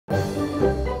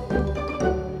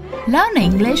Learn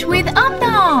English with Om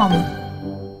Nom.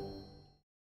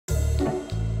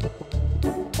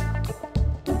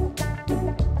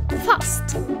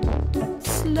 Fast,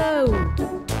 slow,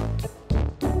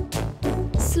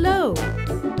 slow,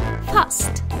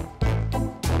 fast,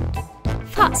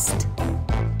 fast.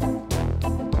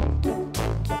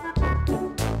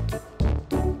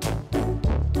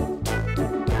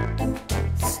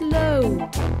 Slow.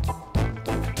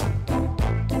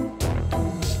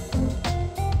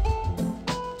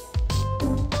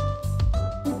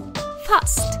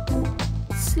 Fast,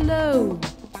 slow.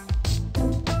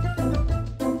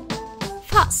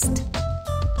 Fast,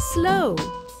 slow.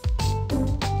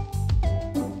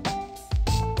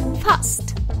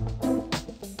 Fast.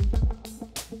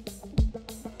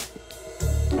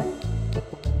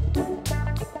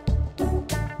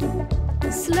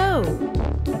 Slow.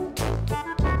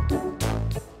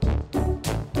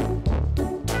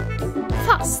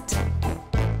 Fast,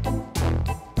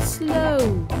 slow,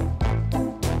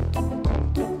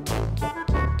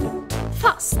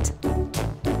 fast,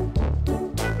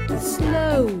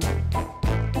 slow,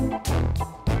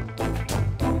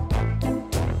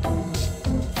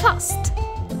 fast,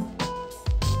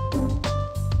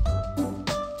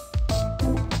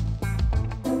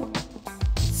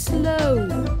 slow,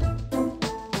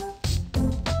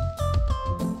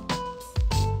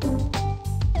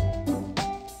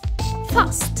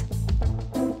 fast.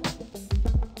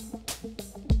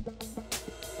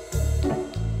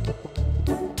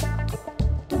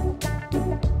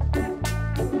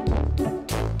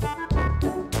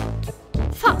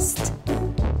 Fast,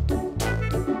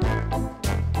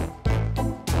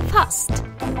 fast,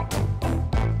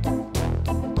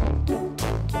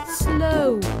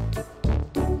 slow,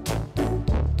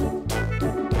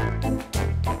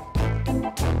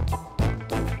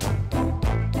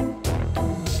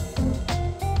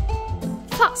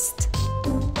 fast.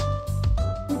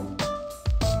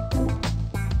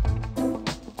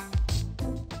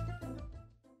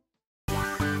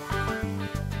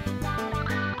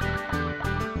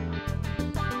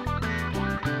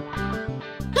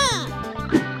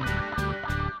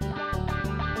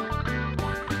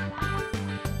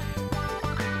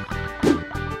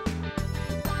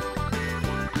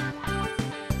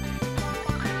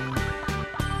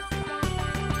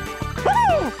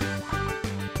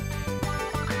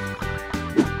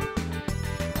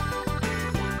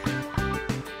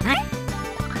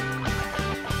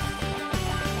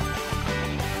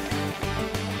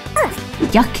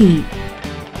 Yucky.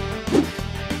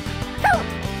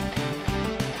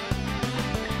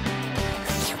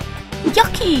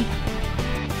 Yucky.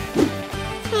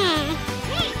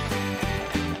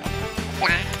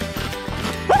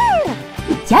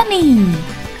 Yummy.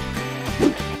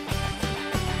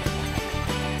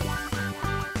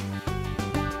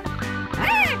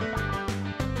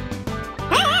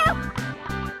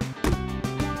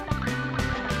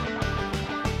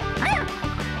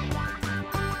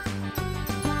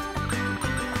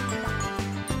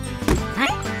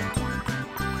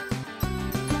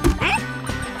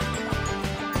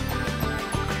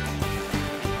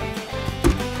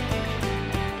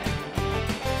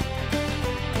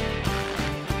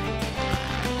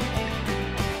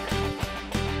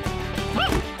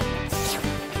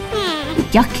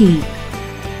 Yucky.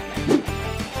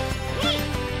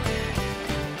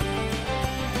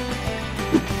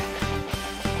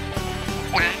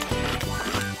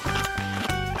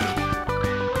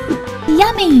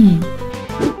 Yummy.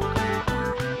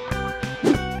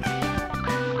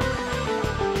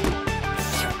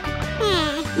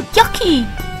 Yucky.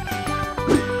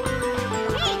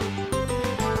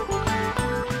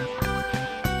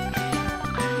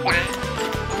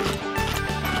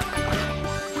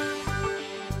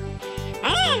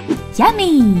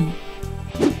 Yummy.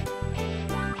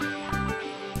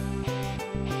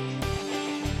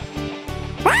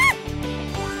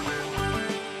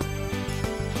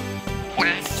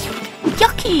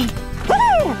 Yucky.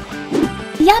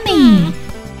 Yummy.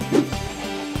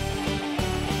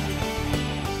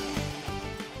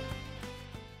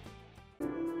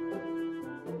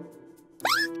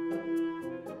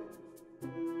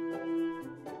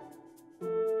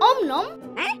 Om Nom,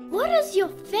 what is your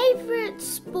favorite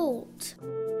sport?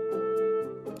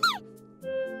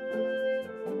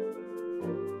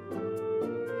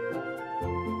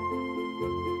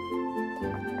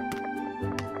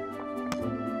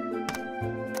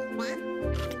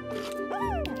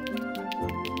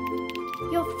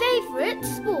 Your favorite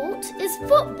sport is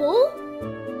football?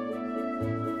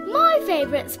 My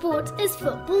favorite sport is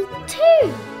football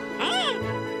too.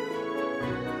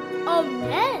 Om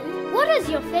Nelle, what is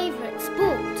your favorite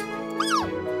sport?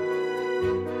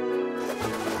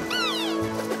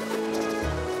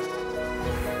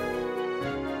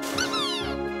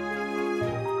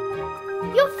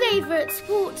 favourite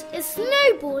sport is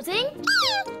snowboarding.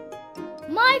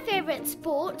 My favourite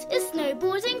sport is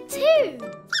snowboarding too.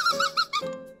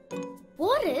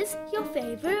 What is your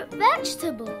favourite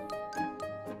vegetable?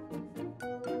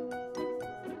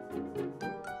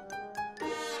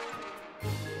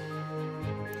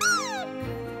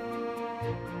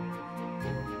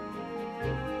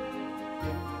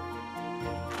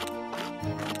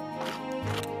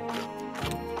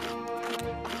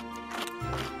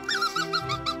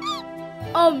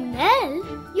 Om Nelle,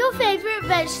 your favourite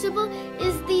vegetable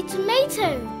is the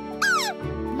tomato.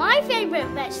 My favourite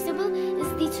vegetable is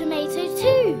the tomato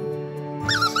too.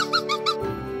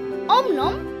 Om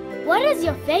Nom, what is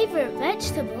your favourite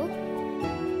vegetable?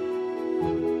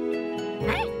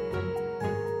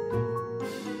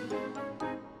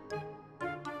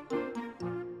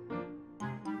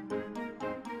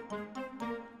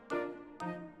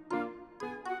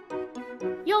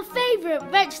 Your favourite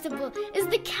vegetable is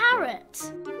the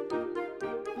carrot.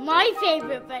 My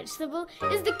favourite vegetable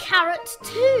is the carrot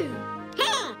too.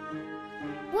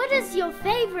 What is your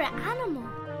favourite animal?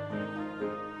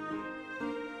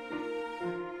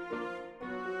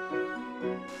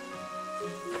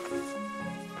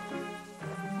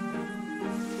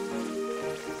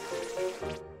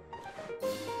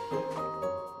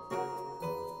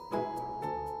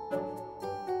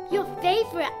 Your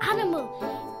favourite animal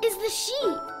is the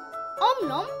sheep. Om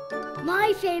Nom,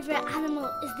 my favourite animal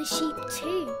is the sheep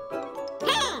too.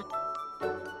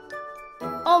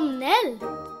 Om Nelle,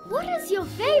 what is your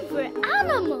favourite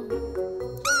animal?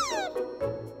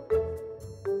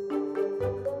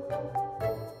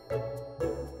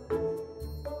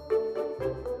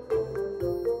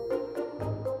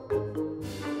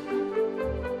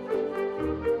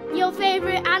 Your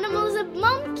favourite animal is a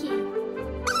monkey.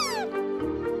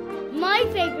 My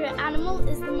favourite animal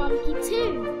is the monkey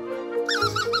too.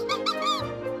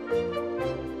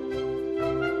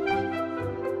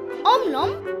 Om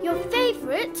Nom, your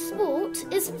favourite sport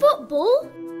is football?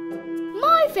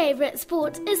 My favourite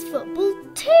sport is football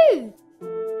too.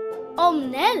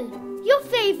 Om Nelle, your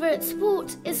favourite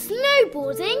sport is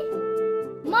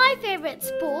snowboarding? My favourite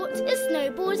sport is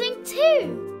snowboarding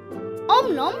too.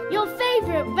 Om Nom, your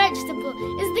favourite vegetable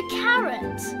is the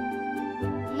carrot.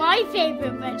 My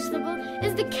favourite vegetable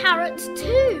is the carrot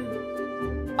too.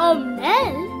 Om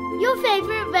Nelle, your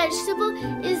favourite vegetable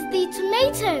is the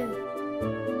tomato.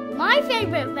 My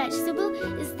favourite vegetable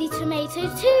is the tomato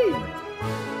too.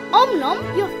 Om Nom,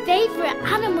 your favourite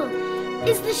animal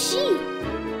is the sheep.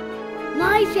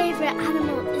 My favourite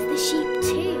animal is the sheep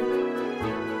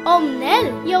too. Om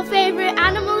Nelle, your favourite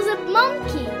animal is a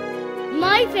monkey.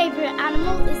 My favourite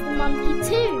animal is the monkey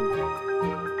too.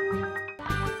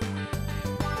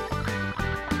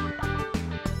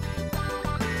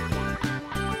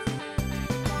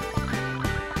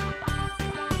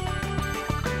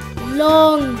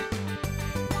 Long.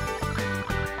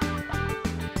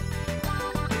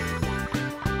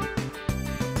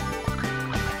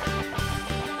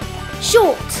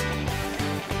 Short.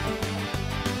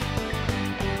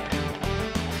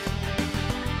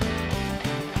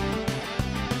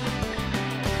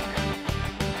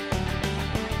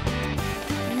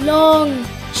 Long.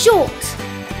 Short.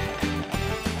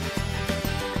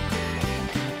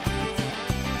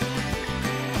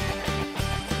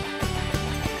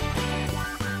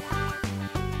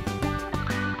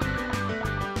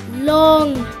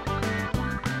 Long.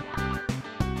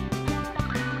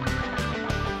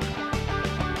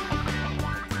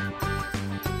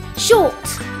 Short.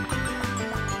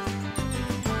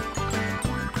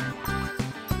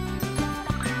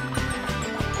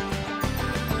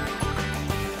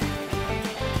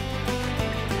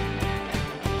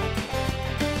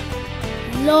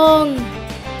 Long.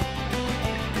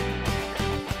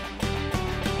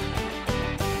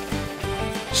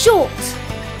 Short.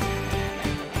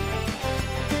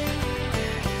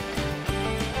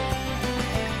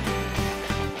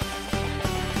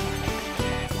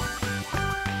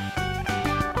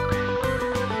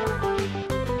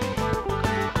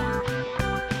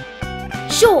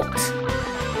 Short.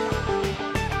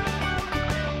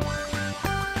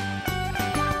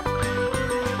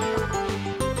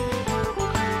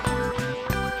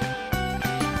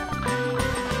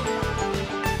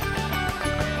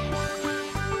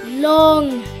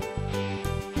 Long.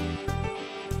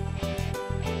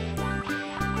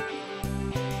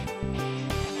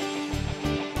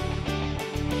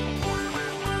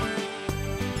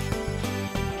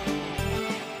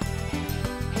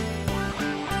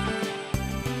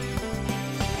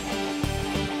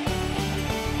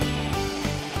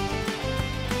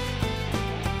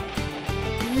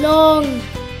 Long.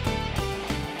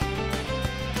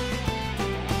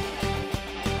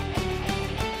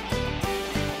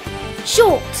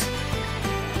 Short.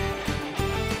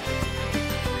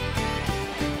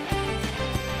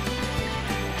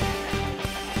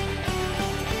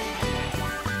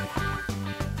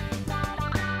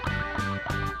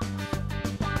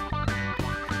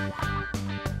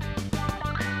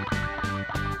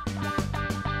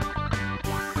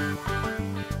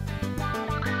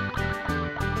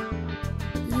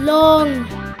 Long.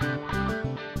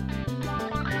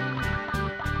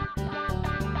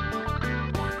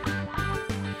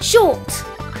 Short.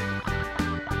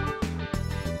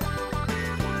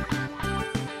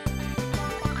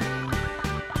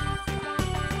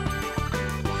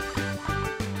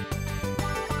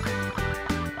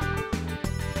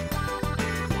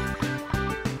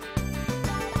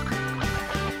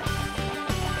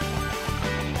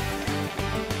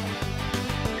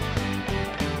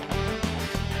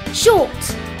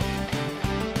 Short.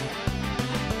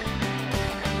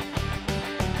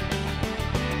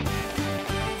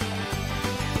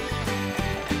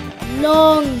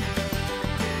 Long.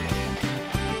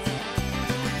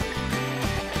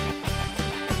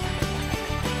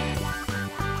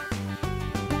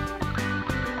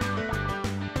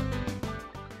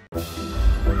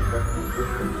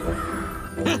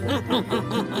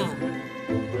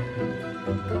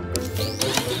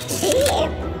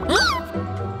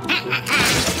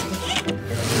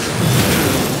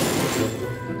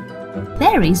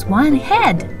 There is one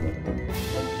head.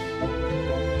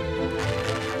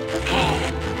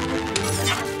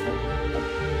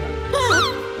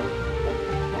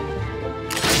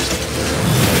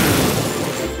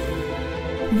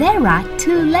 There are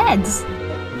two legs.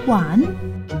 1,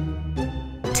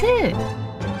 2.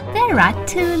 There are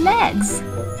two legs.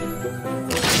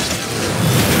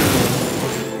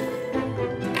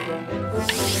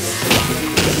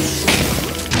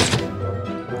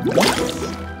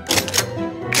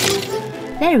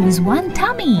 There is one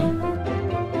tummy.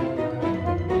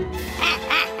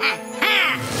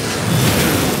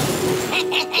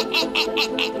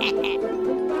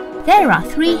 There are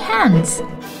 3 hands.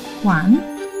 1,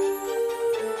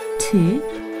 2,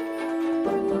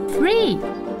 3.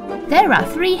 There are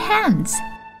 3 hands.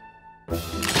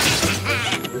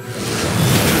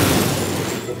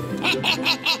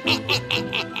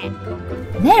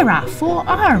 There are 4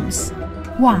 arms.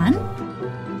 1,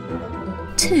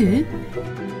 2,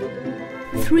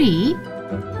 3,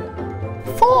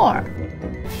 4.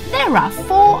 There are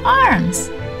 4 arms.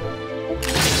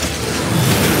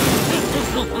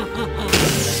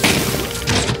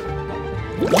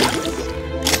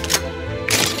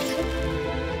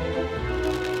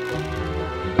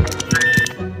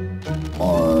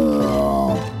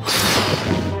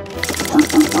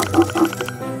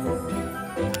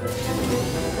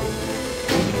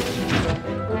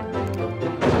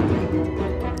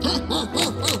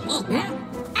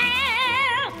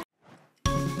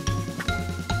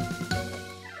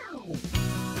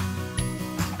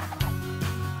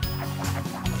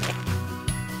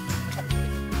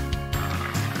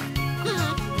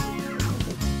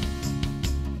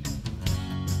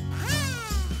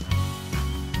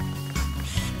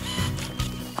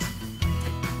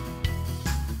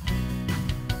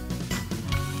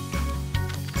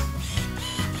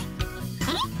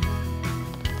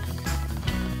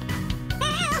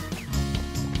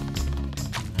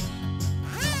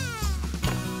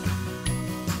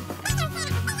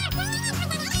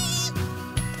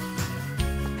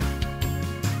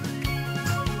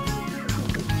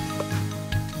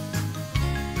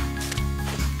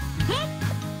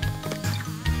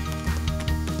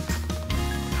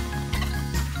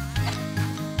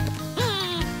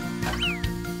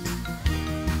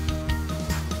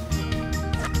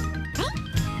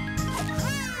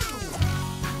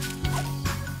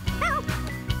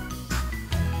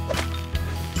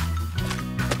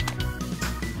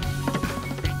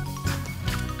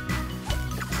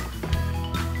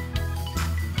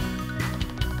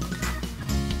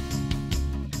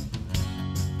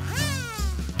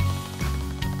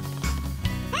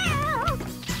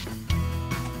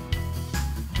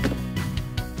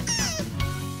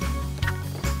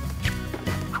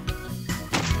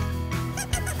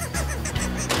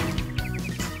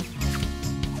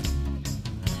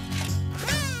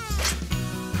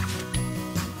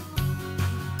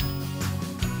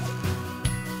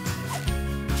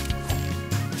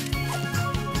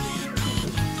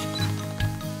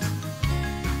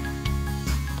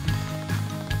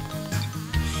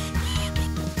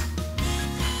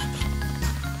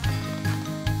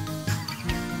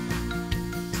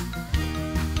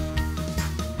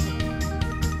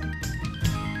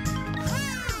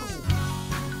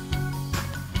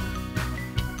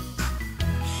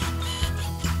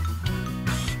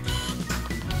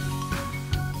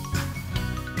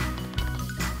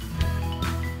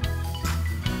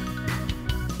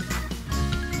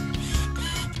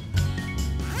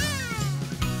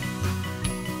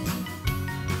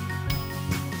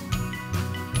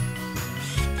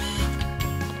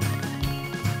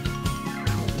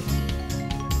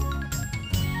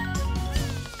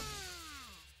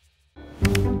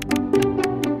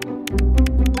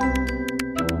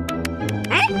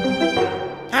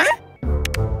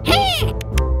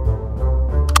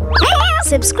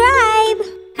 subscribe.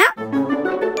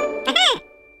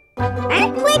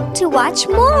 Click to watch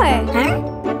more.